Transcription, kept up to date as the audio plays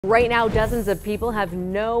Right now, dozens of people have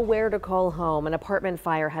nowhere to call home. An apartment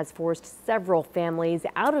fire has forced several families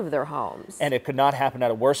out of their homes. And it could not happen at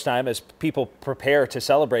a worse time as people prepare to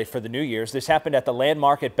celebrate for the New Year's. This happened at the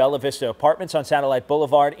landmark at Bella Vista Apartments on Satellite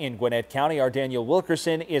Boulevard in Gwinnett County. Our Daniel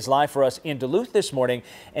Wilkerson is live for us in Duluth this morning.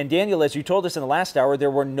 And Daniel, as you told us in the last hour, there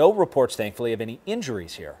were no reports, thankfully, of any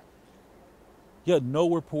injuries here. Yeah, no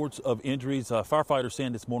reports of injuries. Firefighters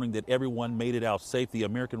saying this morning that everyone made it out safe. The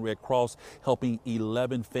American Red Cross helping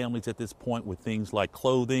 11 families at this point with things like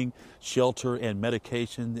clothing, shelter, and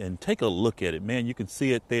medication. And take a look at it, man. You can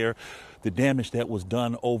see it there. The damage that was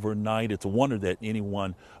done overnight. It's a wonder that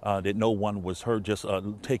no one was hurt. Just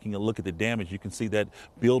taking a look at the damage, you can see that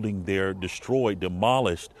building there destroyed,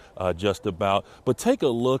 demolished just about. But take a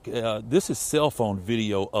look. This is cell phone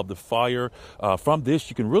video of the fire. From this,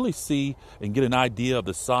 you can really see and get an idea of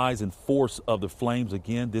the size and force of the flames.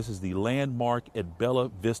 Again, this is the landmark at Bella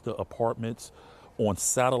Vista Apartments on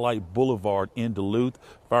Satellite Boulevard in Duluth.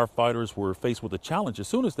 Firefighters were faced with a challenge as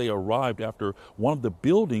soon as they arrived after one of the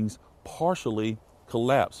buildings partially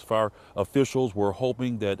collapsed. Fire officials were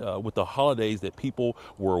hoping that with the holidays that people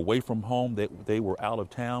were away from home, that they were out of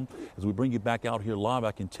town. As we bring you back out here live,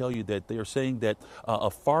 I can tell you that they are saying that a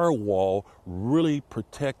firewall really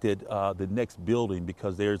protected the next building,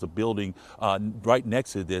 because there's a building right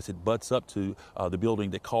next to this. It butts up to the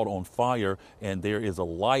building that caught on fire, and there is a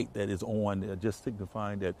light that is on, just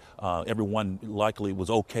signifying that everyone likely was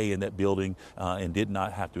okay in that building and did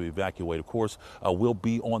not have to evacuate. Of course, we'll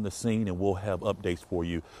be on the scene and we'll have updates for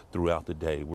you throughout the day.